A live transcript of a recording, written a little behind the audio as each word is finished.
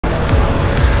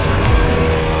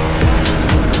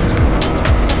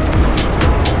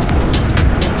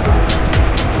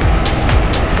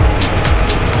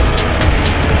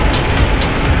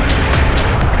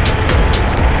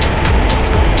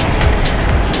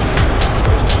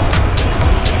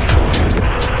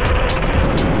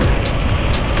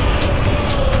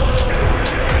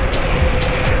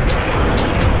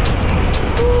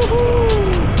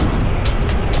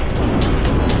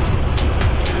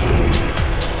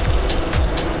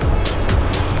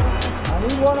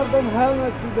them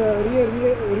helmets with the rear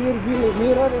view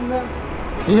mirror in them.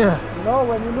 Yeah. You know,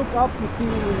 when you look up, you see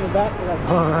in the back, like.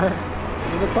 All right.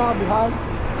 In the car behind.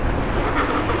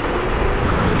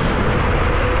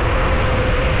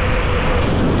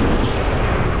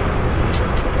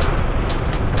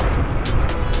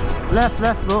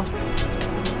 Left, bro.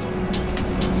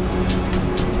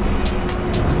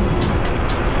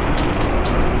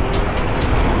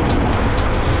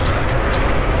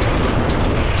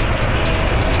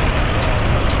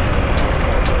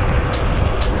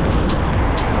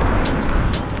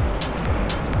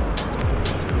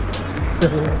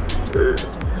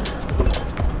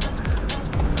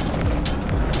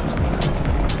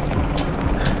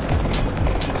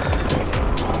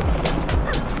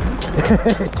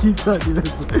 Cheetah,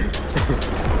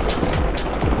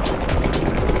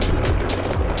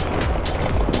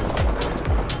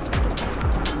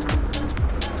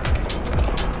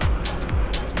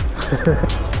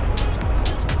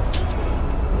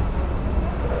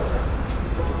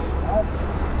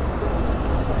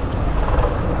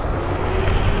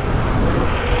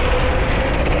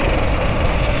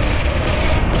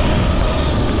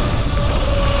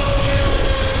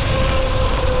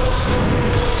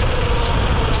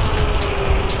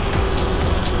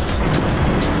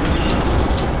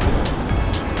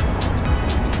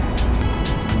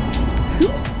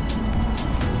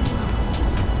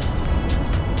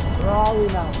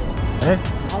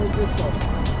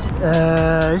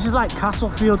 this is like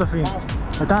Castlefield, I think.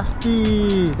 That's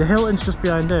the Hilton's just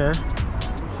behind there.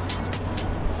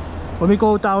 When we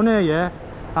go down here, yeah,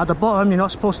 at the bottom you're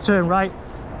not supposed to turn right.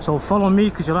 So follow me,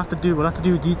 because we'll have to do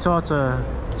a detour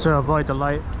to avoid the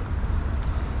light.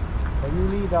 When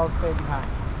you lead, I'll stay behind.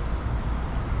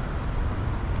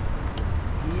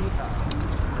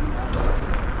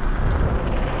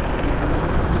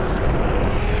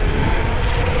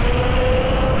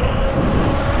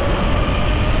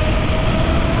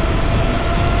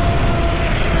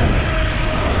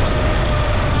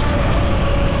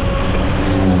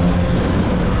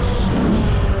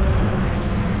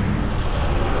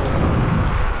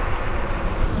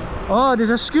 Oh, there's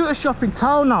a scooter shop in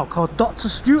town now called Dr.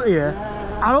 Scooter here.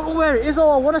 Yeah. I don't know where it is,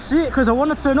 or I want to see it because I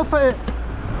want to turn up at it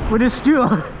with this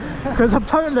scooter. Because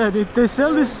apparently they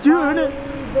sell this scooter in it.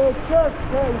 The church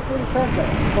there in city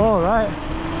center. Oh, right.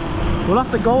 We'll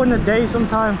have to go in the day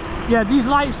sometime. Yeah, these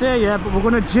lights here, yeah, but we're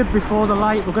going to jib before the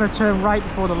light. We're going to turn right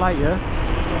before the light, yeah?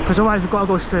 Because otherwise we've got to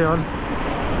go straight on.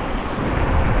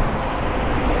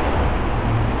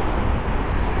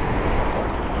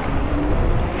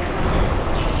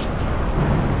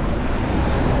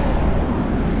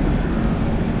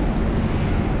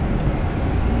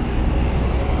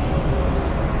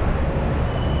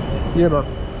 Yeah, bro.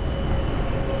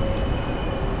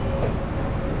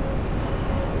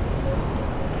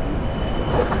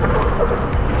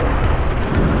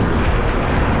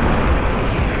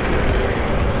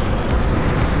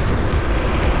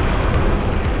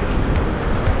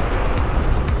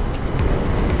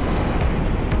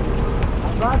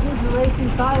 I use the racing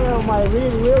tire on my rear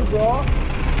wheel, bro.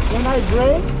 When I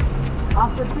brake,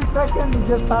 after 2 seconds, it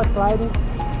just starts sliding.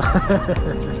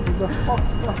 With the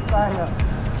fuck tire.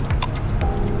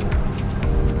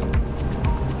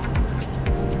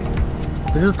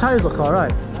 Does the tyres look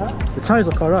alright? Huh? The tyres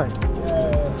look alright?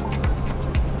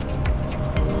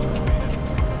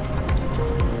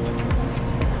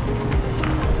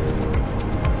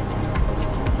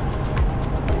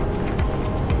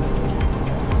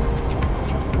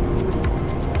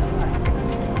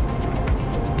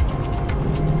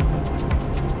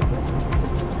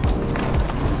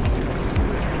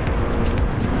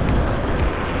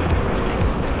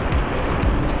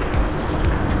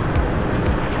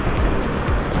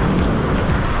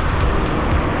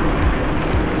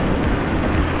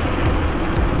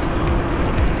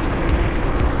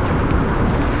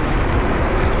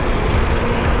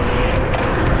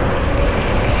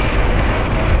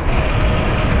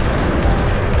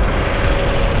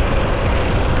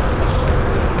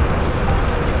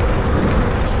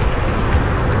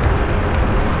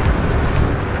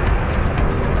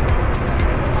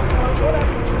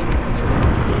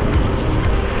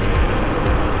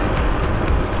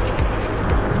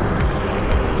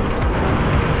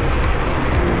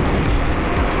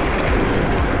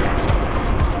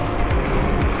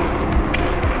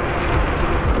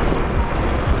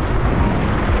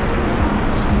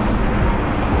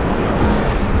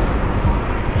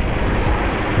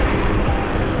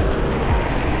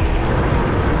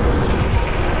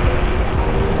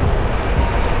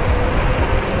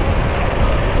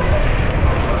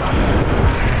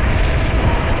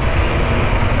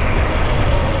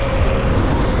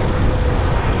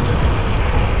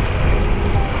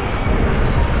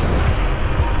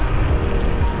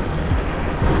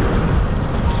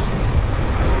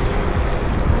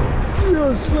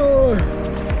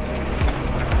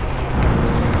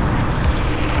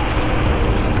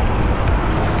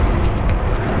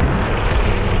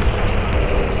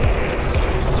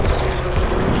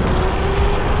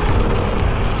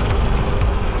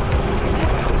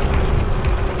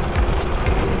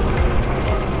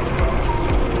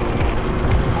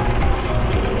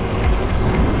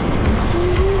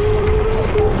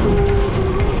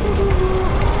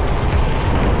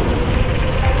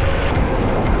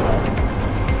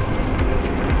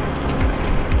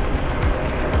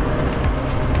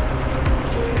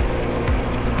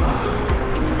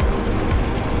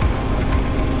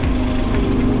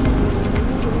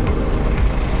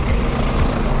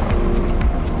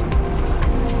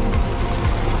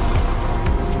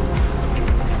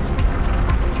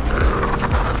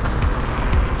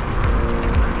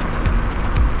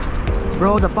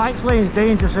 Bro, the bike lane's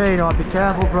dangerous, eh? You know, be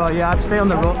careful, bro. Yeah, I'd stay on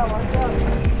the road.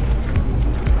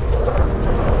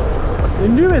 You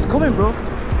knew it's coming, bro.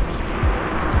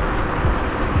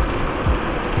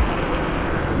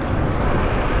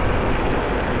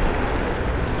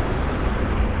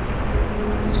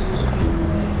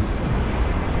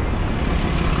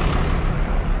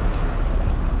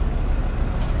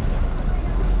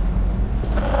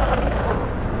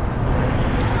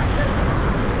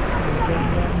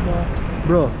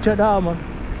 Bro, check that out, man.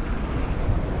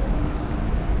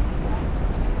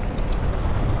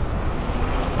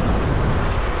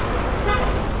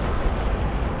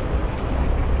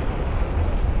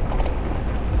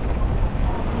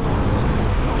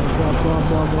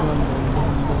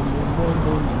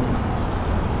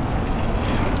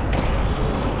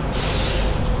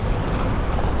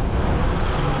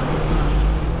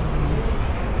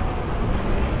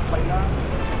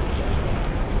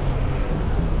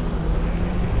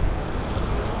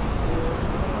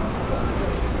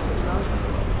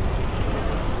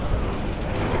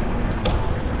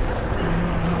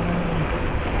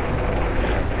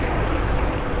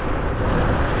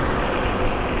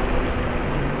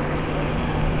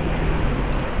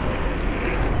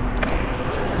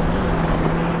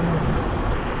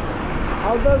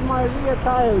 How does my rear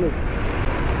tire look?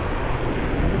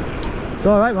 It's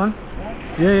alright, man.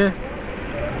 Yeah.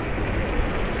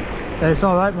 Yeah, it's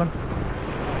alright, man.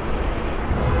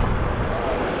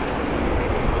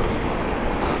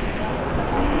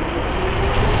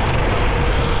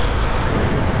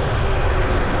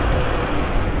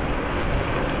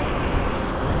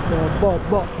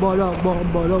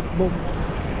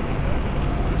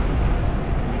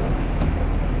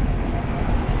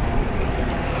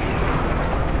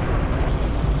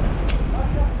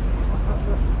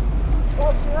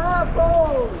 Fucking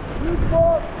asshole! You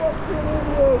bought fucking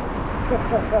idiot!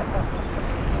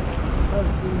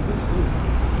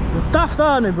 It's daft,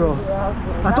 aren't it, bro?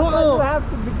 Yeah, I don't know. You have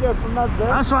to be careful, not there.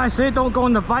 That's why I say don't go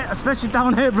on the bike, especially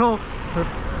down here, bro. The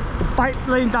bike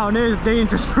lane down here is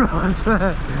dangerous, bro. I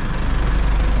swear.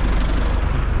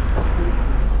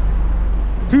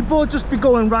 People just be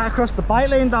going right across the bike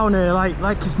lane down here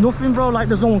like it's nothing, bro, like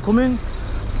there's no one coming.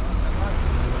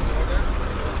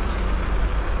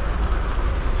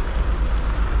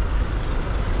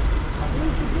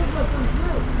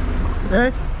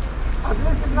 Eh? At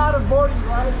least it's not a boarding,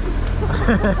 right?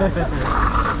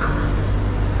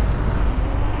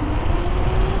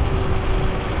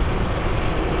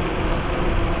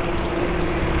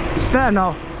 It's better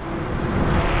now.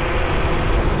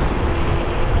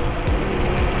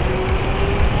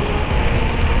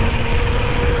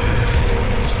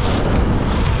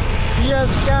 Yes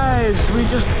guys, we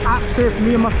just active,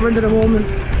 me and my friend at the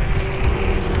moment.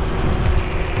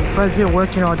 My friend's been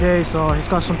working all day, so he's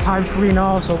got some time free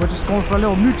now, so we're just going for a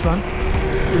little mooch, man.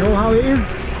 You know how it is.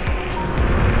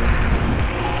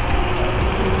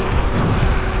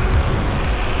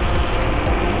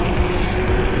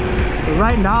 So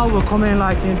right now we're coming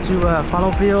like into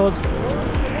Fallowfield.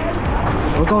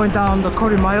 We're going down the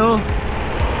Curry Mile.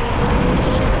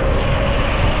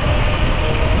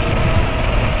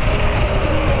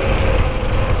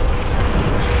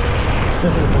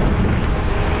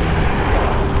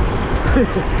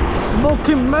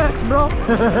 Smoking Manc, bro.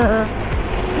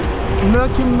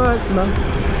 Smoking Manc, man.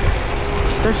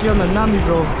 Especially on the Nami,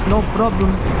 bro. No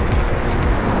problem.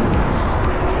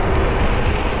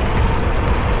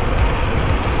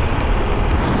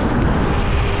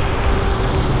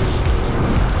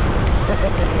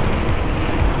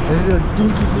 This is a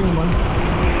dinky thing, man.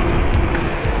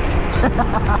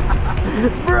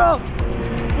 Bro,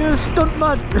 you're a stunt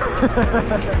man.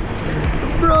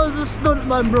 Bro's a stunt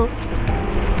man, bro.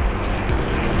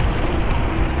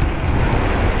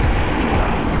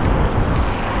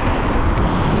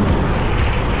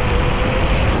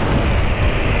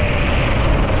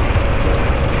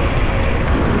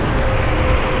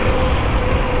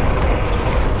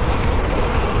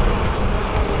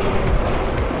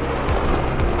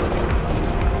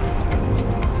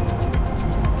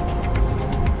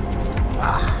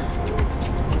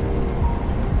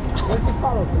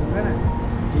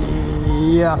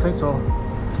 Yeah, I think so.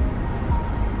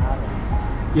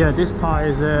 Yeah, this part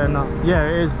is no. Yeah,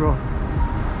 it is, bro.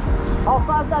 How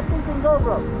fast that thing can go,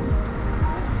 bro?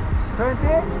 20?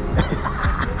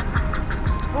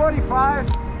 45?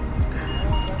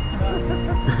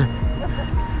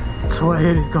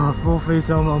 20, he's got a full face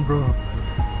helmet on, bro.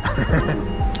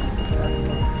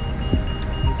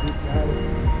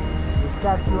 We'll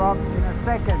catch you up in a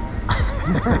second.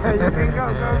 You can go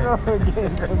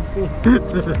again.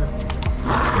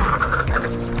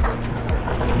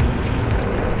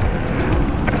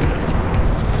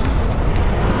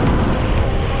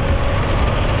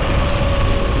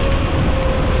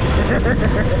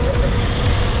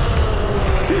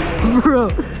 Bro,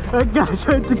 that guy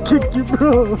tried to kick you,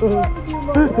 bro.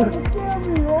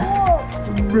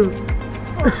 Bro.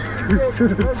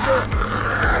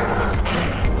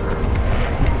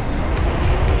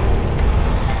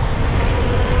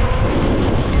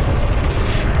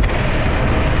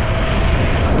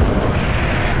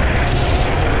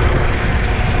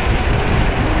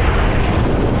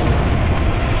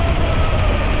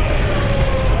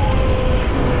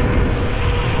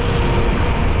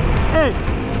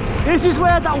 This is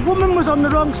where that woman was on the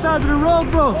wrong side of the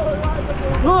road, bro.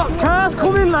 Look, cars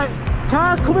coming like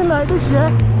this, yeah,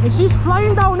 and she's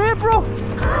flying down here, bro.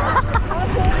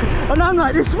 And I'm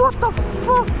like this, what the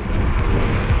fuck?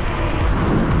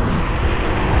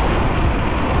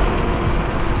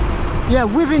 Yeah,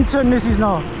 Withington this is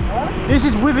now. Huh? This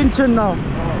is Withington now.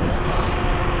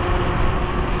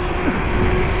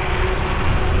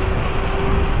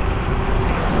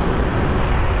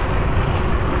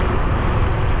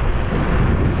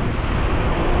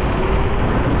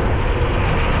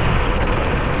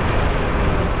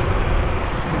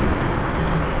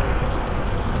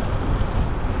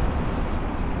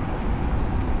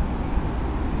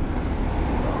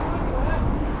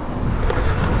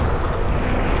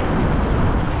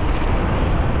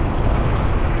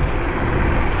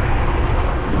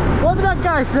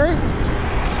 I see. I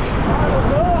don't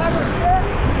know, I don't care.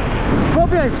 It's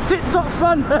probably a TikTok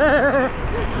fan.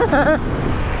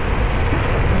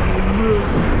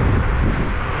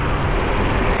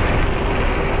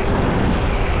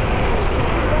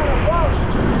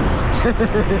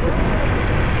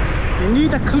 You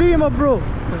need a cleaner, bro.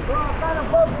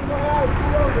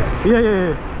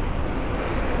 Yeah.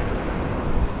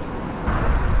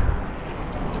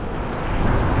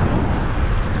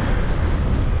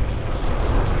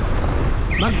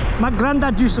 My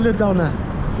granddad used to live down there.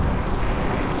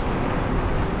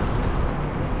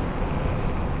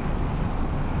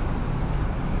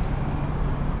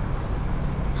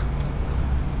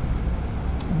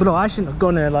 Bro, I shouldn't have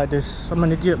gone there like this. I'm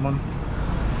an idiot, man.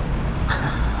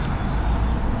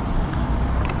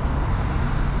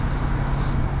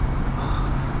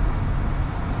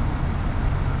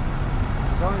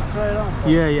 Going straight on?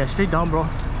 Bro. Yeah, straight down, bro.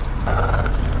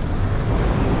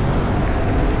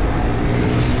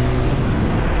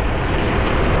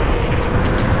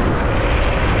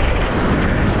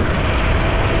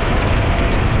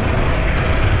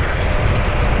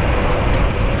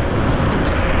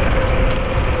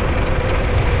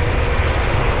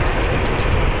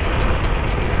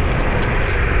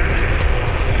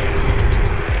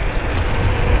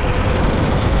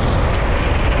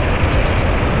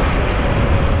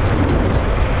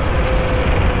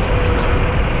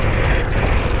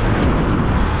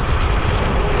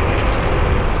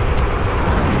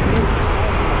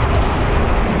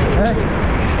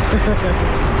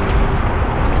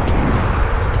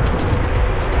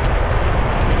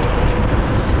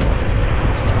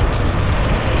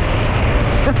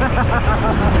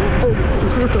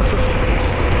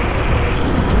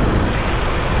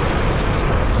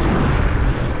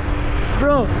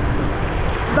 Bro,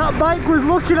 that bike was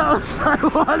looking at us like,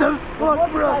 what the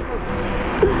fuck, bro?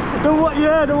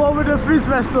 The one with the frizz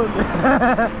vest on.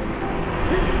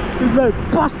 He's like,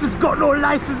 bastard's got no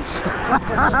license.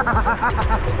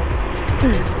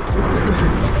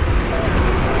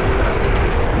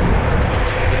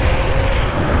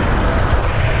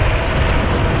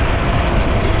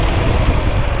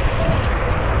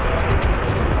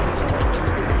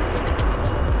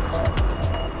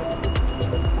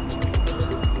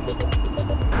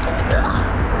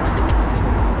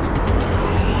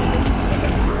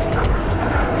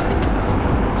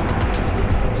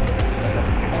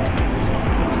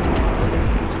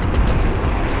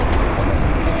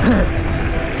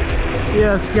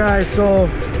 Yes guys, so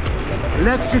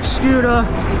electric scooter,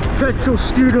 petrol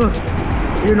scooter,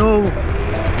 you know,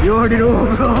 you already know,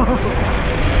 bro.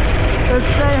 Let's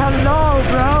say hello,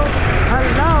 bro.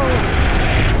 Hello.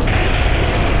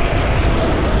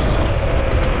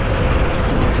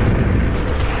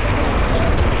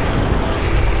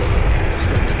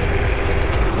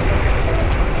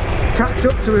 Catch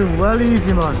up to him well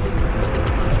easy, man.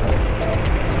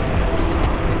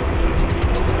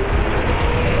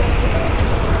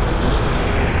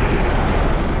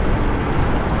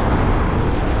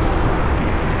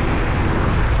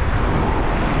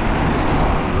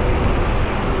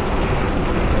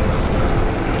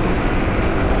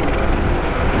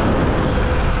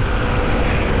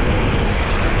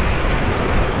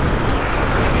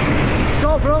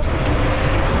 Bro.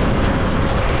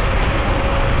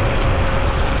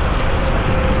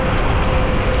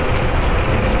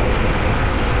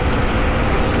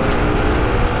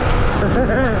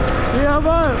 Come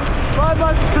on! My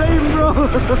man's playing, bro!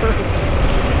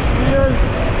 Yes!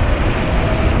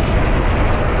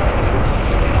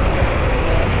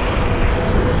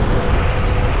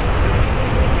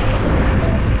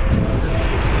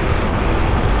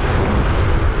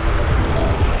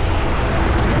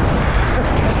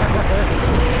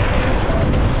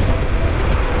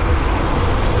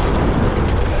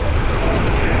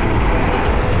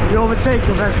 You overtake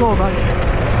him, let's go, man.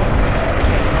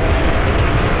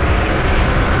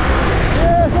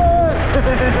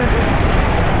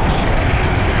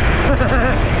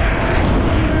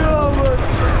 Yeah, man.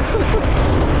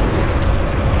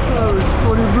 That was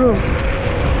funny, bro.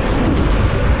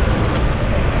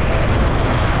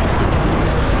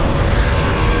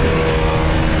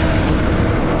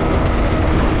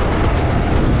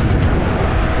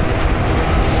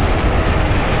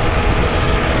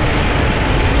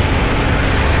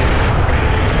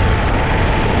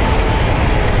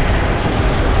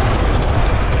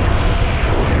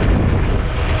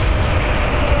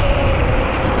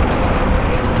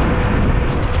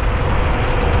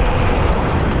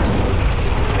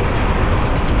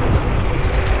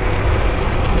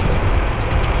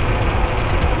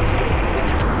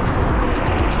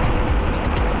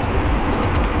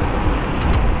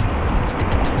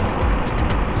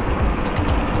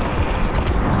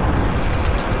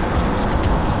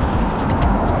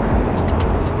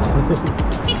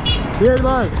 Yeah,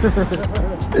 man.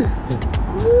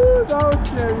 Ooh, that was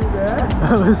scary, man.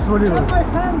 That was funny, Got man. my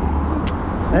hand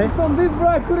hooked on this, bro.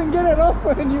 I couldn't get it off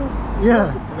when you.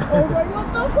 Yeah. I was like,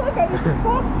 what the fuck? I need to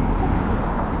stop.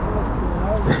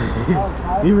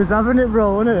 He was having it,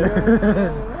 bro, wasn't it?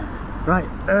 Yeah. Right.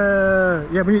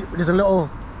 Yeah, there's a little,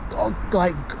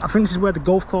 like, I think this is where the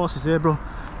golf course is here, bro.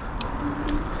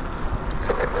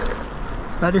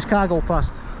 Let this car go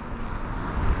past.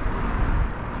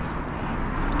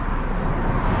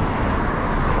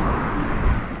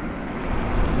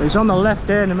 It's on the left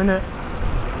there in a minute.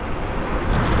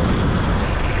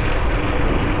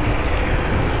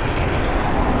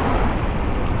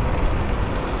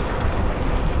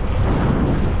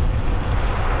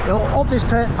 Up this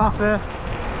path here.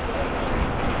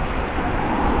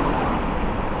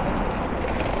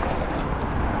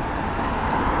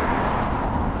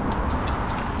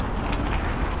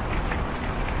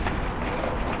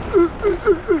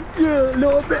 Yeah, a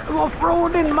little bit of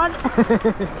off-roading, man.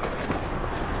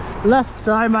 Last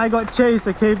time I got chased,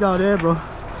 I came down here, bro,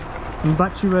 and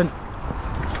back you went.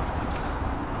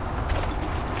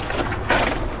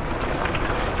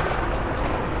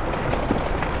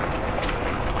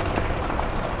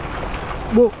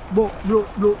 Whoa, whoa, whoa,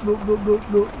 whoa, whoa, whoa, whoa,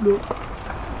 whoa, whoa.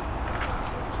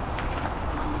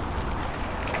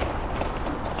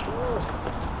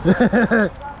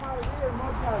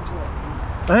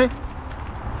 Hey?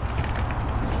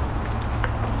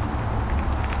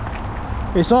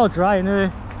 It's all dry in here.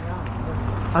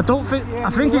 Yeah. I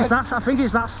think it's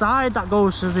that side that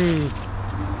goes to the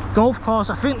golf course.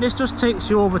 I think this just takes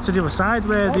you over to the other side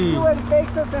where Let's see where it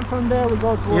takes us, and from there we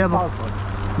go towards Southwood.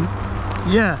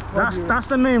 Yeah, that's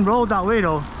the main road that way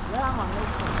though. Yeah, man.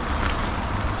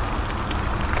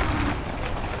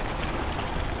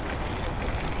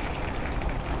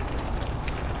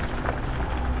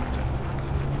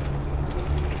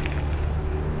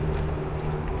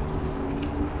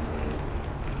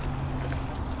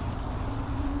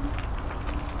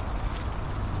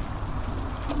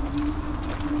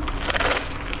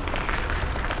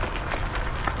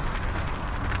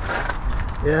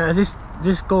 Yeah, this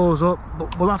goes up,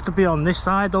 but we'll have to be on this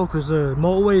side though, because the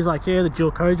motorway is like here, the dual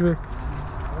carriageway.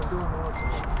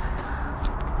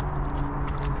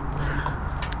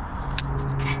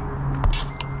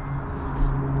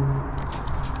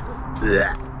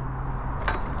 Yeah.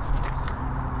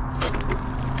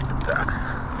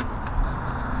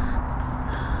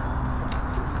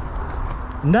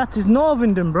 And that is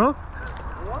Northenden, bro.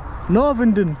 What?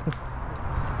 Northenden.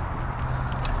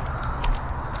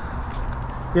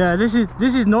 Yeah, this is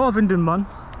Northenden, man.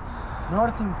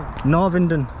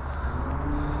 Northenden.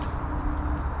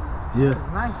 Yeah.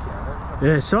 It's nice there.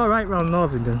 Yeah, it's alright round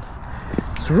Northenden.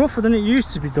 It's rougher than it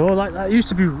used to be though. Like that used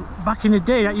to be back in the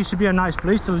day. That used to be a nice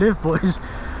place to live, but it's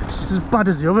just as bad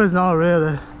as the others now,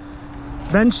 really.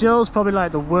 Benchill's probably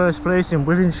like the worst place in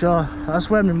Wivenshaw. That's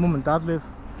where my mum and dad live.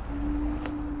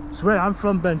 It's where I'm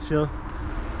from, Benchill.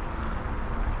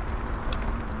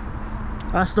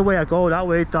 That's the way I go, that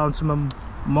way down to my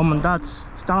mum and dad's.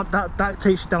 That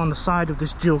takes you down the side of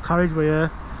this dual carriageway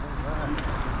here.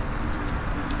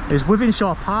 There's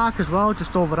Wivenshaw Park as well,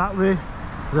 just over that way.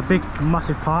 There's a big,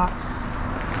 massive park.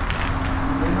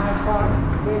 Nice park.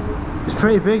 It's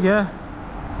pretty big, yeah.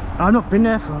 I've not been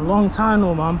there for a long time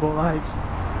though, man, but like,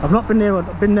 I've not been there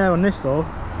on this though.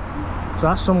 So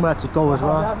that's somewhere to go as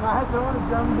well. That's nice, I want to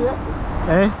jump there.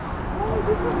 Eh? Oh,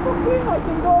 this is fucking, I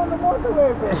can go on the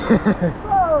motorway, bro.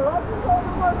 Bro, I can go on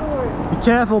the motorway. Be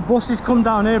careful, buses come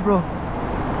down here, bro.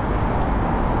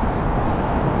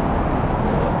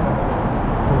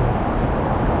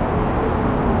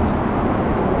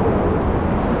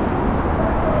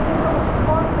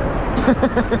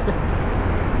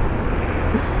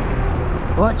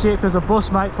 Watch it, because the bus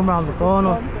might come around the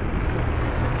corner.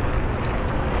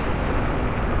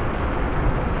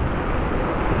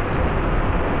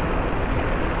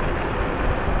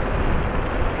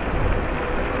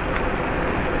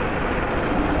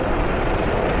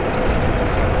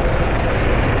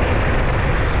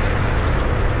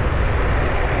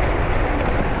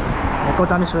 Yeah, go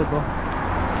down this way, bro.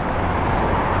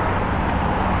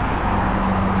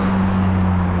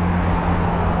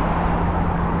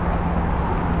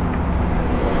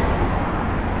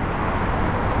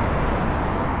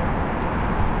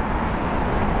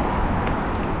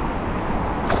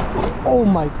 Oh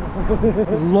my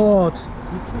lord,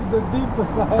 You took the deeper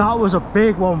side. that was a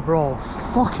big one, bro.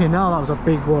 Fucking hell, that was a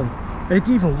big one. It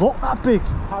didn't even look that big.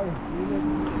 How is it?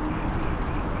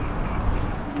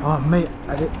 Oh mate,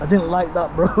 I didn't like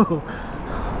that, bro.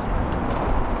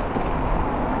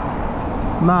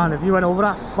 Man, if you went over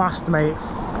that fast, mate,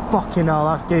 fucking hell,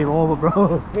 that's game over,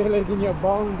 bro. Feel it in your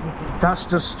bones. That's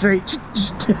just straight.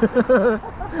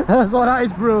 That's what that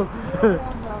is, bro.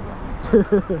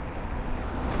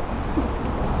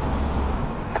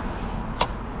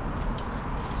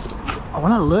 I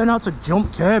want to learn how to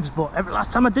jump curbs, but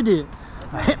last time I did it,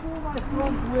 I hit. My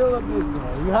front wheel a bit,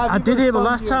 bro. You have I did it, but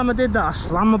last time I did that, I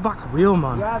slammed my back wheel,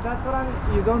 man. Yeah, that's what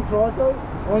I'm. You don't throttle.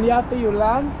 Only after you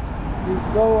land, you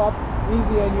go up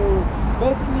easy and you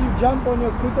basically you jump on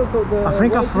your scooter, so the I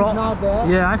think I weight is throttled. not there.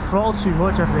 Yeah, I throttled too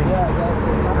much, I think. Yeah,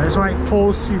 that's it. It's like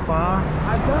pulls too far.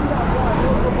 I've done that. Yeah, I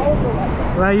broke the motor like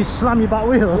that. Where you slam your back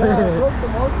wheel. Yeah, I broke the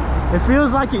motor. It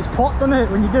feels like it's popped, doesn't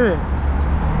it, when you do it?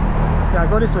 Yeah,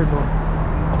 go this way, bro.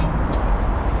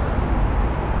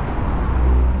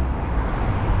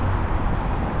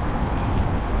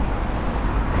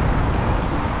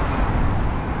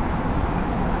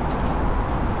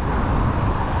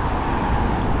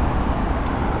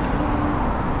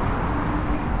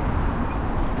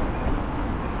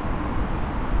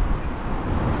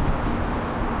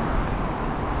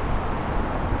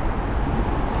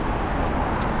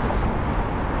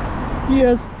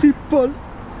 Yes, people,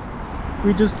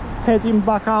 we just heading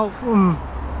back out from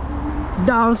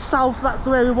down south. That's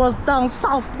where we was, down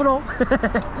south, bro.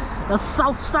 The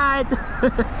south side.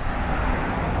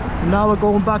 Now we're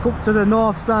going back up to the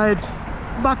north side,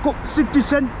 back up city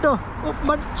centre, up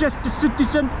Manchester city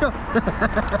centre.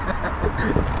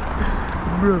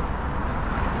 Bro.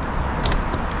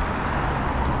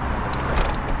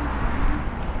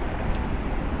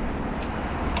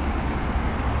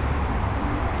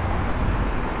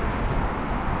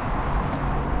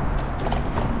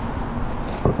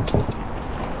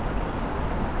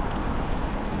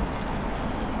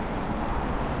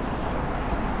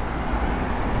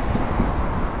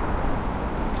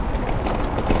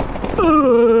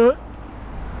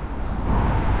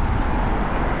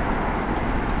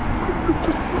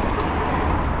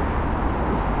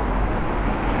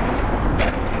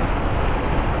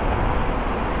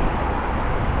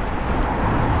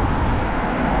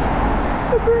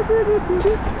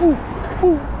 Ooh,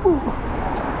 ooh, ooh.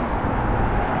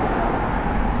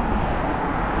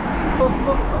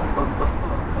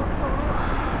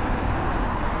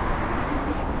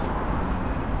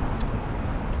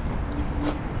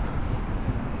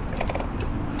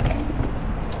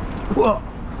 Whoa.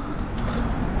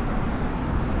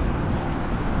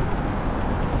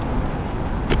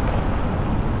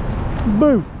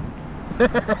 Boom.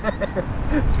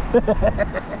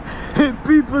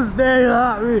 People's there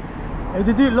like me. If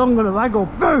they do it long enough, I go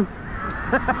boom.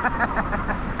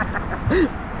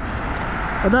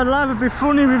 And I'd rather be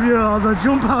funny with you or they'll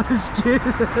jump out of skin.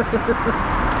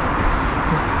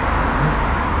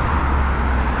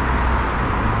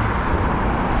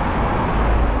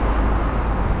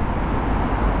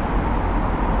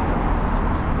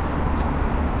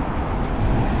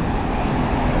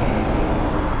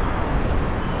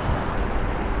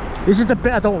 This is the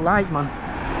bit I don't like, man.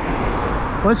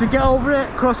 Once we get over it,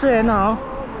 cross here now.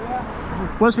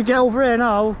 Once we get over here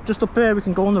now, just up here, we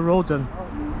can go on the road then.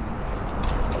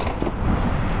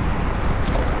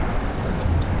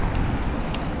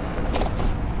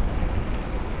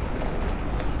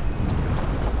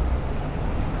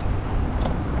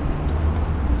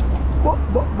 What?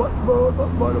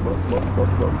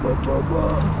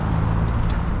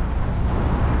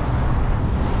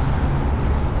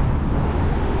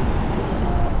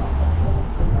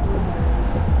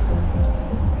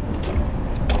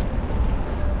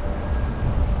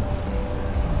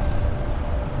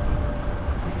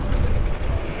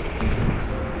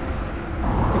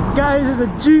 Guys, the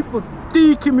Jeep was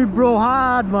digging me, bro,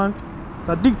 hard, man.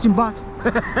 So I digged him back.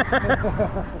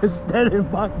 It's dead in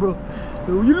back, bro.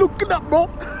 What you looking at, bro?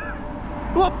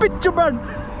 What picture, man?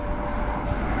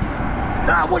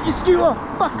 Ah, what you scooter?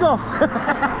 Fuck off.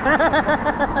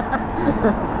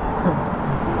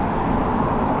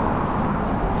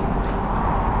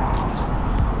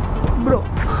 Bro.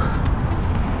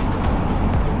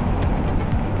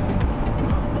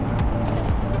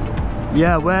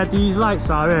 Yeah, where these lights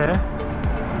are here,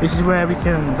 this is where we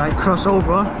can like cross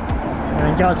over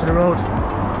and get out to the road.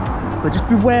 But just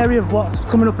be wary of what's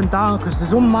coming up and down, because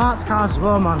there's unmarked cars as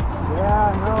well, man.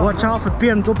 Yeah, no. Watch out for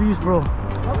BMWs, bro.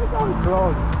 Probably down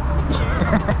slow.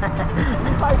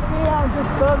 If I see him, just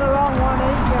turn around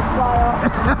 180 and fly up.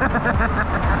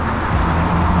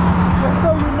 Just so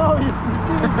you know, you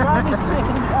see me vanishing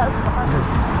in that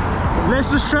time. Let's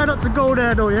just try not to go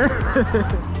there though, yeah?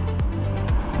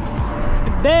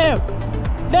 Damn!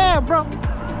 Damn, bro!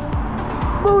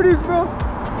 Booties, bro!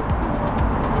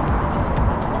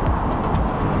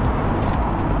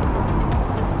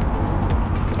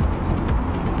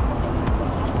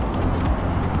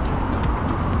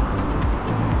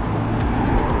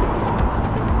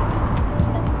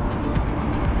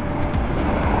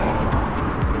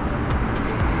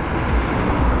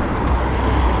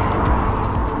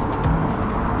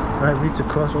 Right, we need to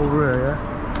cross over here, yeah?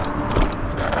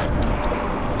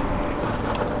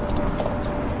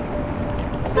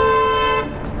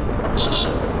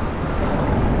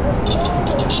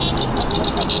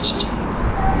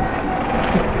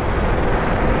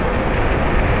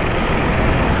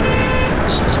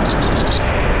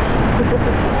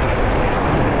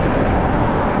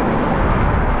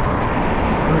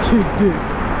 What you do?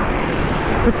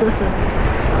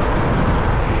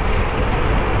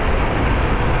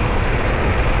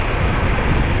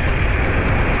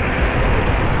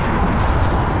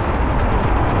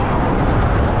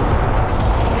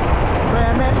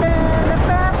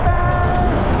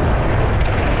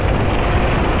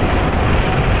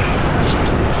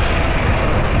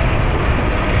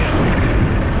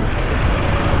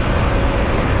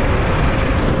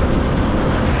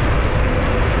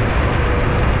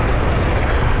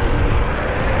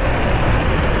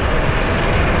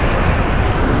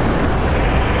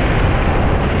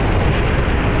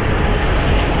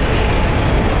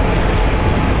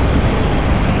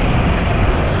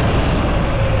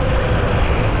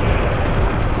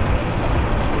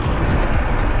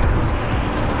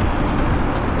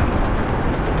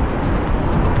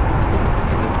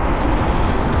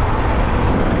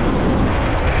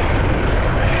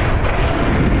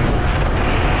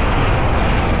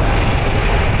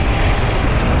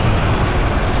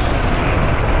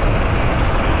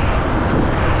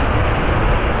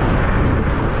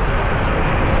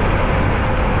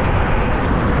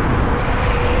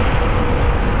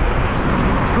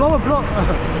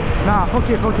 Nah, fuck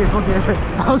it. I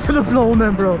was gonna blow him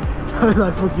in, bro. I was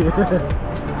like, fuck it.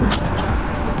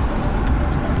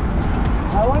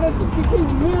 I wanted to kick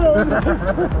his wheels.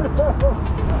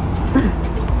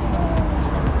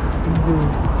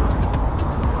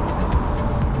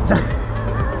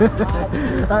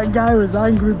 That guy was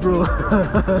angry, bro.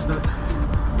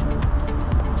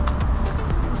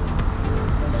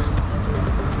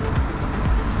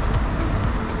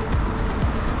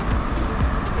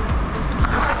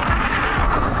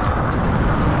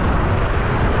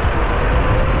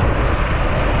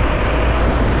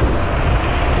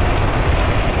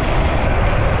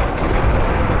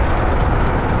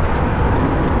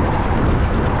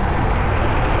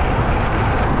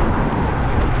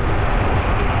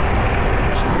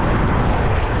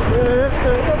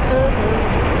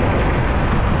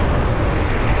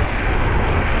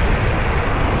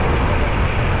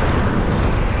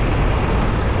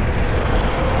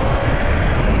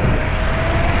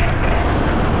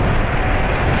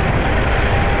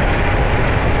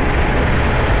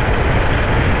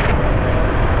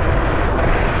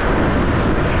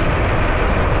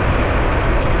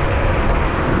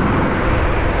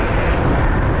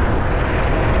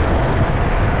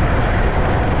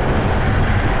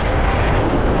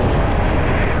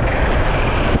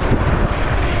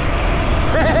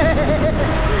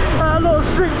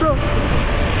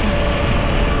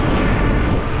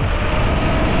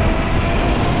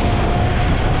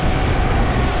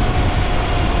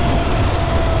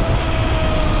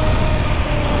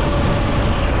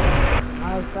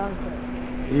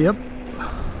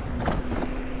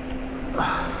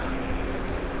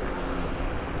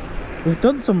 We've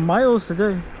done some miles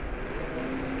today.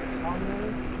 How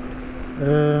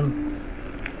many?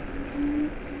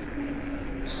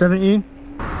 17.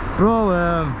 Bro,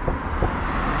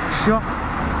 shot.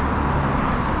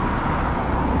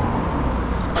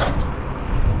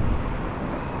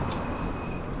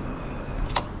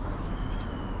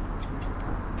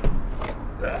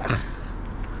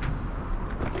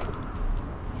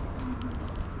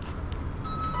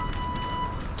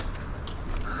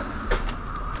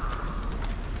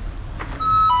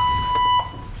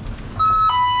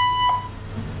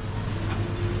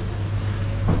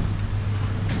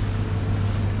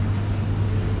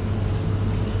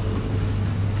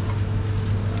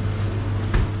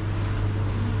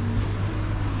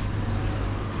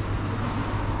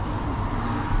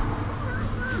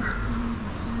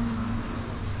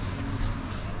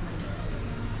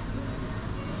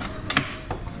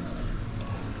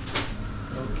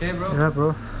 Okay, bro. Yeah,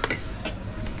 bro.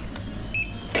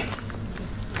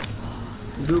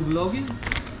 You do vlogging?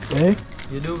 Hey?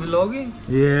 You do vlogging?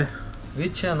 Yeah.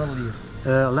 Which channel do you?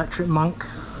 Electric Manc.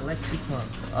 Electric Man.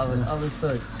 I will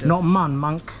search. Just Not Man,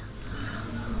 Manc.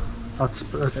 That's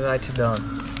write it down.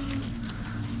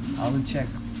 I will check.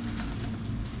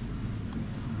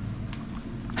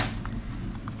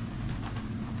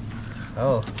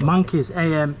 Oh. Manc is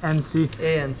A-M-N-C.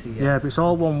 ANC. Yeah, but it's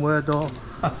all one word though.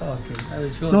 Okay. I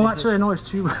will surely No, actually, no, it's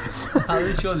two words. I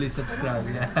will surely subscribe.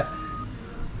 Yeah.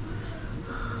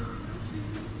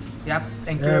 Yep.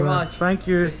 Thank you very man. much. Thank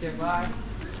you. Take care, bye.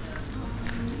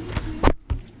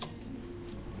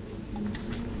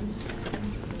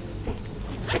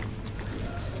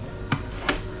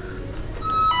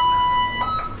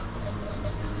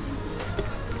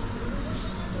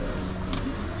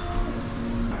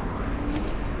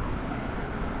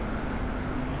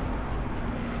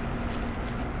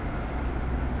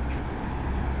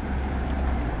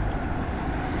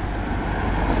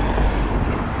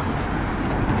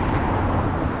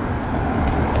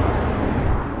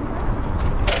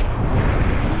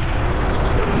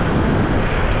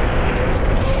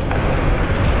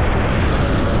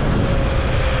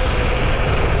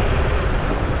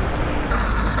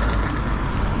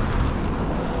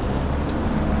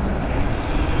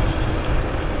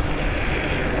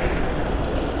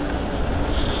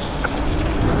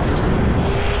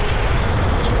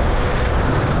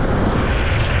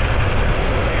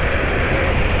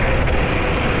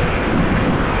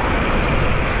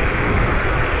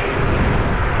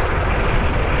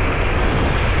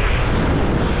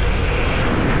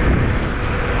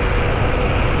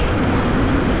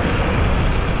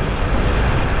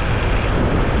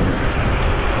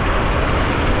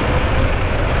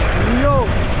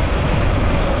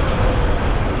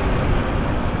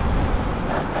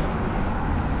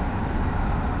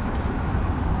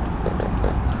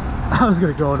 I was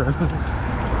gonna go then.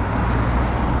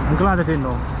 I'm glad I didn't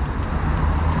know.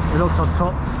 It looks on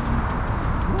top.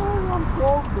 No, I'm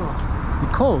cold, bro. You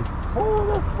cold? Cold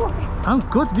as fuck. I'm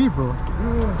good, me, bro. You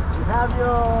have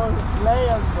your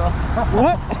layers, bro.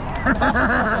 What?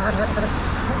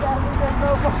 There's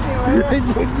no fucking layers.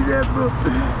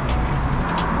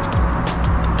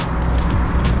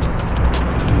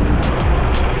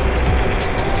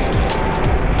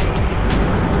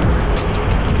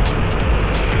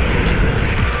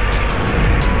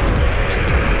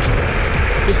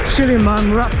 Chilling, man.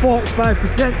 We're at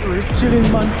 45%. We're chilling,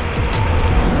 man.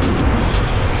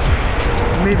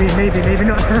 Maybe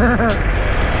not.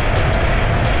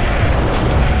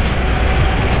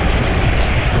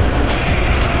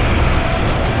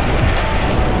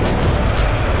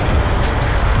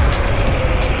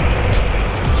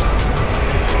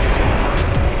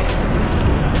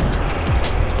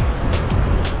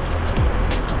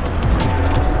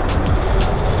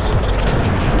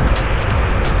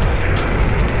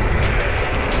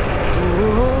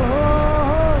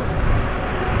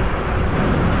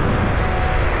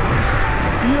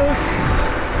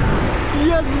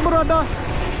 Yes, brother.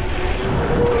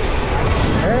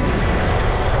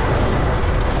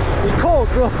 It's cold,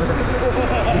 bro.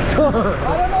 Cold. I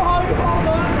don't know how you found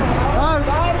on.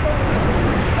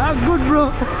 I'm good, bro.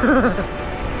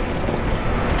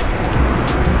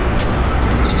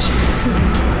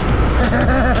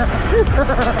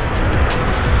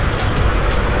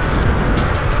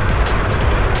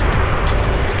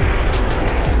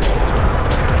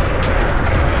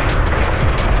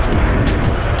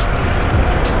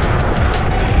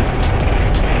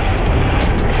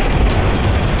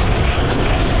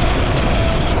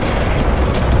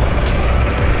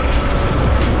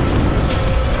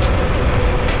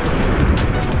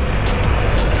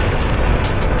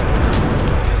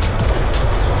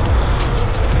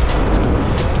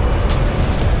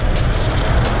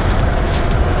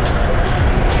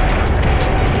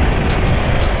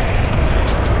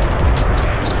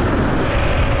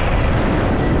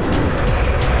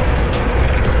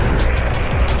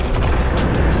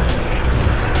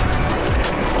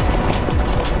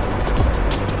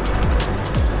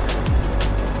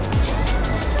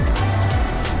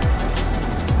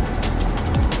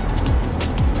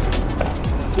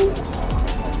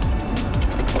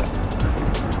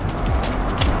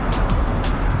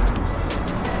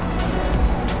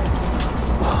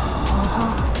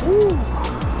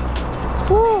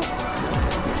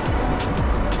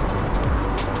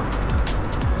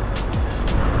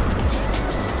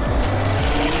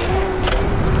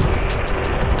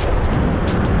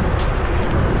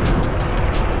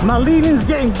 My leaning's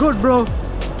getting good, bro.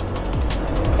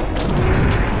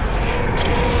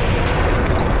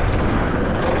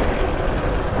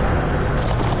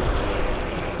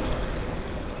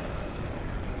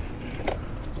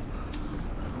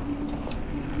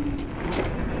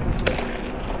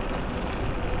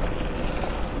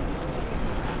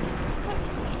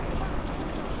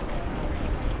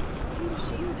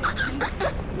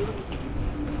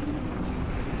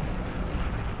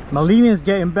 My leaning's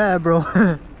getting better, bro.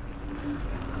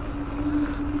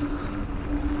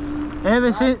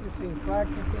 Ever since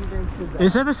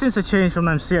it's ever since I changed from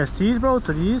them CSTs, bro,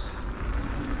 to these.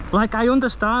 Like, I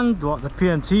understand what the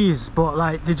PMTs, but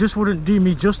like they just wouldn't do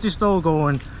me justice though.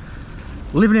 Going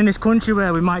living in this country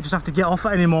where we might just have to get off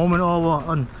at any moment, or what,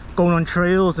 and going on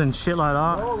trails and shit like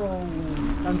that. Oh,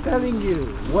 I'm telling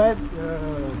you, wet,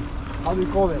 how do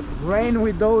you call it? Rain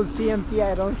with those PMT,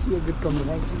 I don't see a good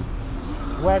combination.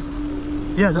 Wet,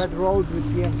 yeah, wet road with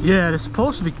PMT. Yeah, they're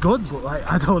supposed to be good, but like,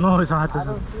 I don't know, it's hard to I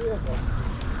don't see it though.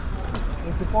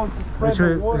 They're supposed to spread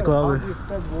the water. How do you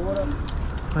spread water?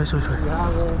 Wait. You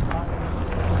have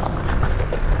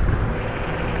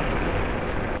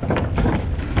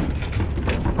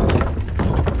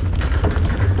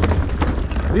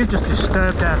We've just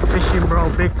disturbed their fishing, bro,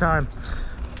 big time.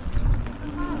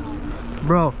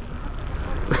 Bro,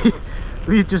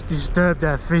 we've just disturbed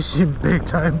their fishing big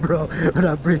time, bro, with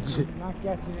that bridge. not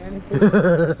catching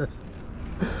anything.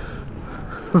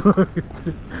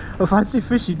 I fancy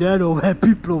fishing there though, where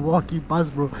people are walking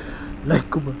past, bro. Like,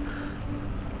 come on.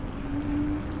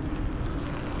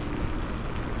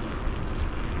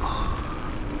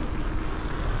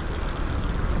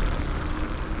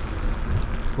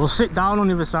 We'll sit down on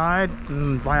the other side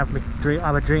and have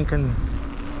a drink and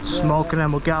smoke, and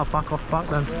then we'll get our back off back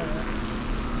then.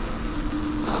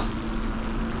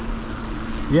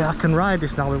 Yeah, I can ride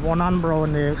this now with one hand, bro,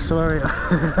 on the accelerator.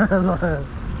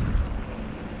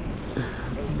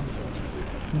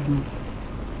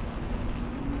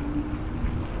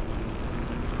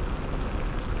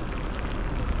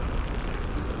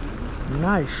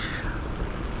 Nice.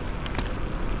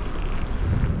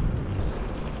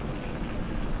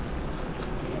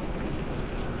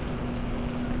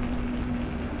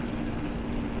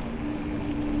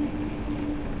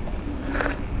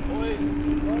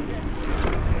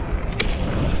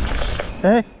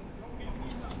 Hey,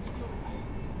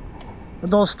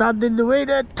 don't stand in the way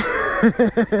then.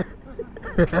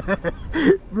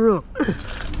 Bro.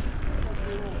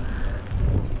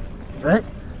 Hey,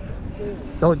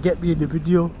 don't get me in the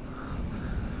video.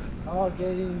 I'll get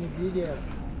in the video.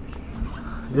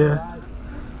 Yeah.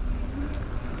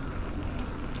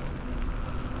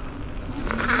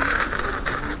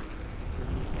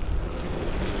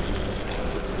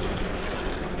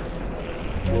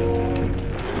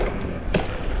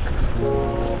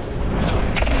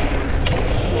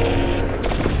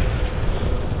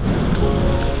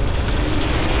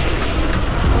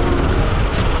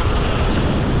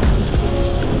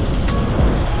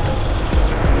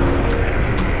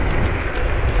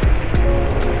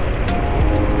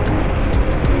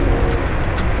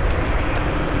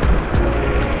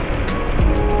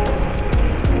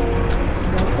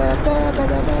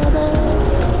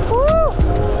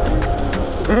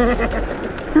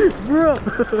 Bro.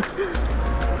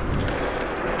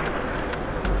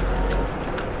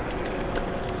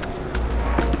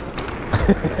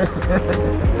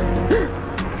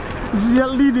 You see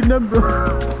that leading them,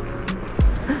 bro?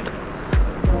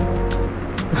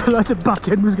 I feel like the back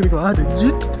end was gonna go hard.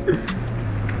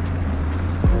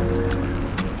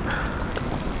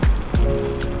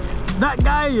 That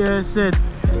guy said,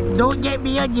 "Don't get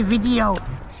me on your video."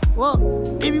 Well,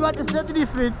 if you want to say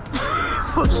anything,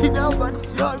 fucking hell, man, you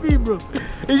know what I mean, bro?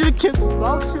 He should have kept his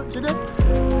mouth shut, you know?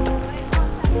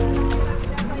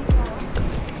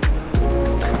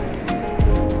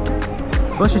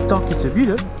 Well, she's talking to me,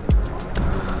 then.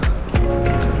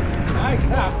 Nice,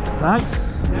 that. Thanks.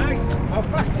 Nice. How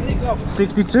fast did it go?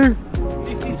 62.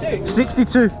 52?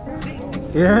 62.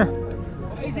 Yeah.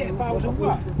 What is it, 1,000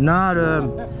 watt? Nah,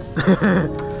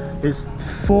 it's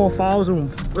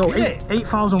 4,000. Well,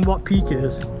 8,000 watt peak it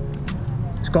is.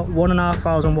 It's got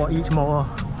 1,500 watt each motor.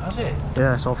 Has it?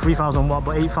 Yeah, so 3,000 watt,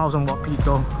 but 8,000 watt peak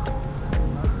though.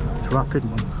 It's rapid,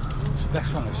 man. It's the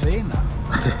best one I've seen, that.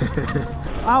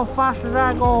 How fast does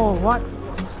that go? What?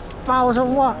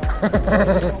 1,000 watt?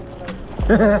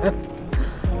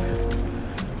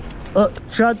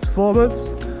 Transformers.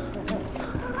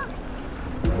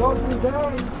 Go through there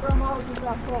and come out with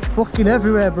that stuff. Fucking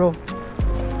everywhere, bro.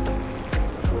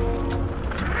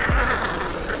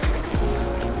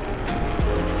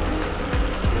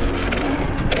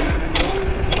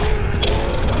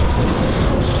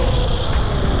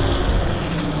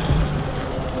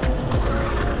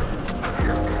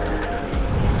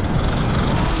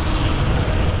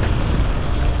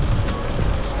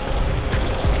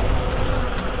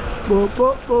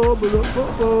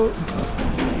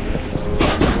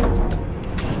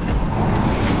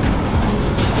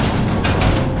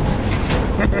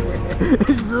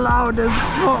 It's loud as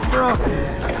fuck, bro.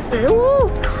 Hey, woo.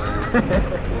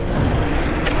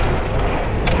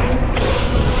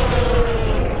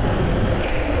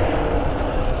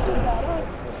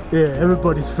 Yeah,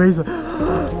 everybody's face.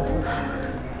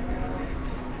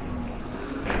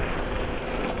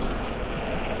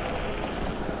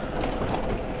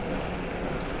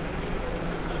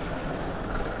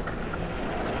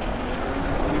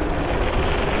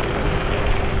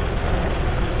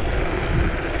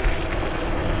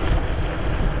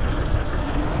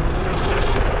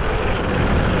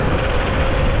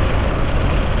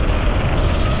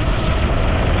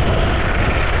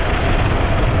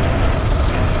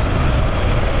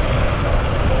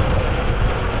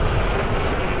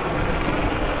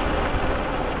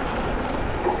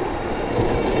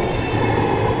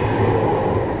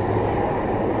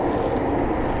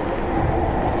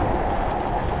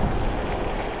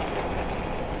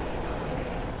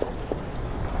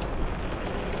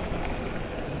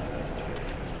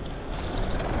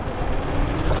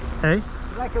 Hey?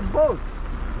 Like a boat.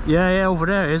 Yeah, over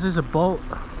there is a boat.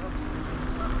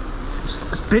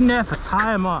 It's been there for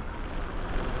time, huh?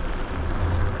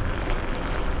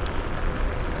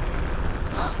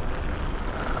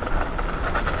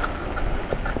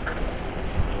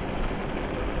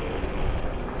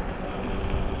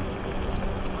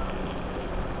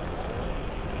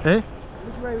 Hey?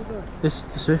 Which way we go? This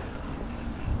way.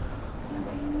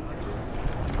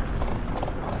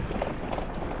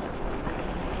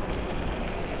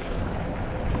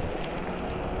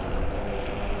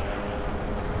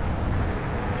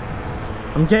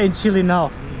 I'm getting chilly now.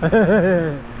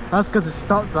 That's because it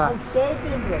stopped at. I'm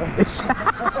shaking,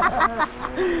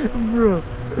 Bro.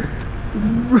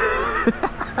 bro.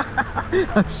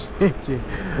 I'm shaking.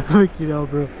 Fucking hell,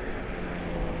 bro.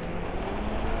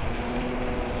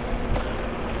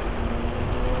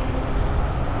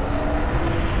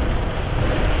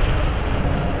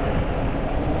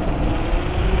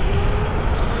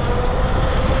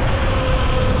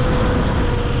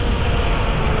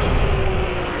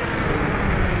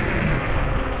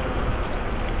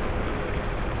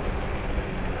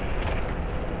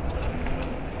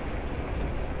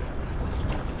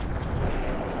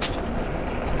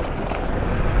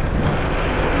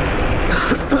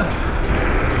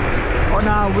 On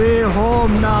our way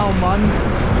home now, man.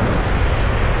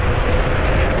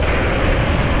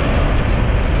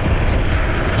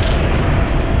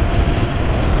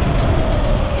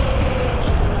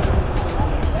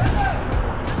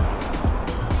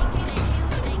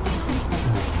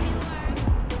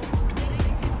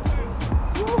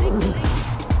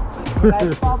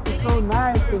 That pop is so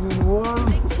nice and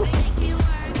warm.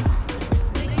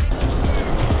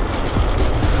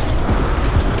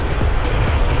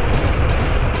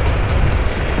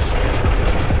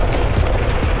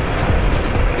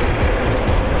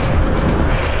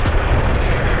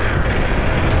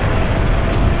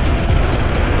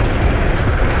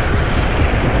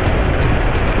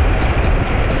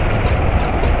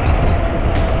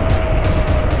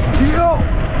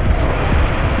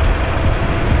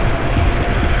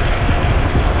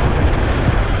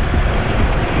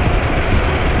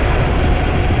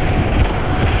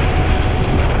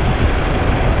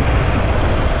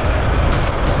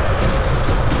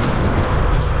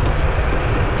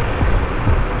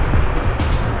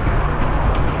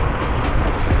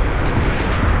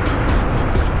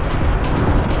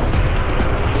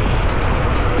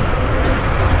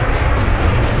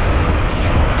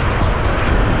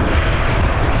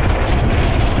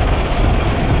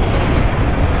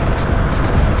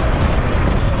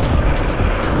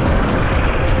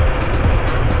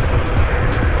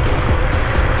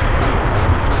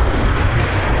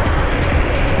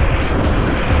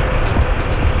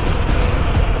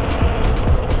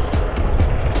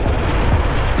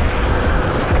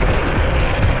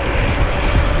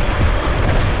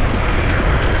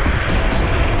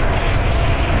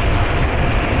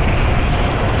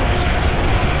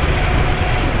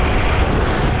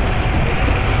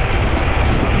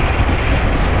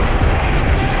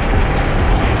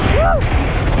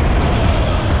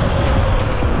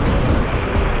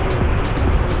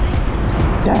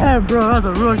 Damn, bro, that's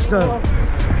a rush, though.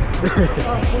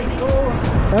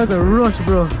 That's a rush,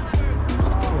 bro.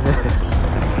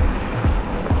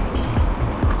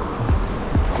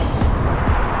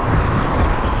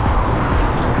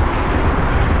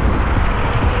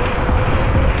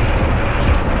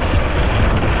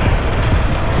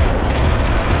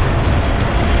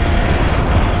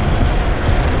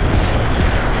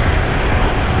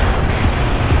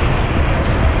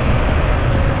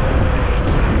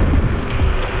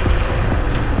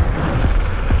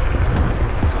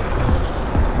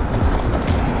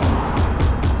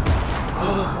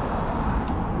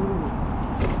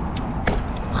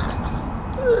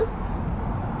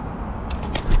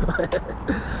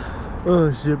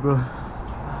 Oh shit, bro.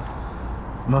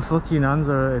 My fucking hands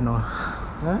are hurting now.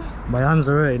 Huh? My hands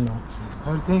are hurting now.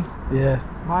 Whole thing? Yeah.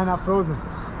 Mine are frozen.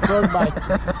 Frostbite.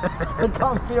 I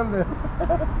can't feel them.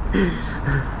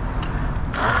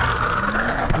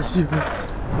 Shit.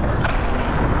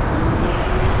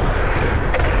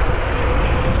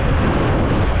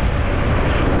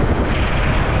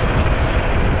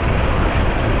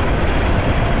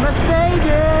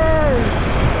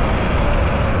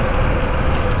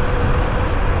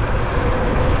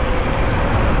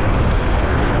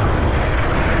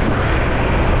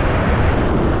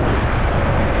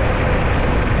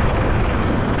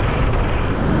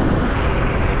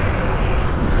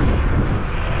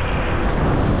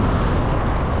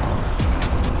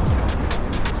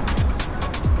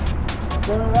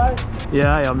 Going right?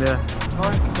 Yeah, I am, yeah.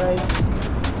 Going straight.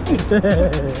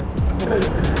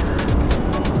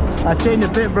 I changed a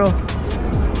bit, bro.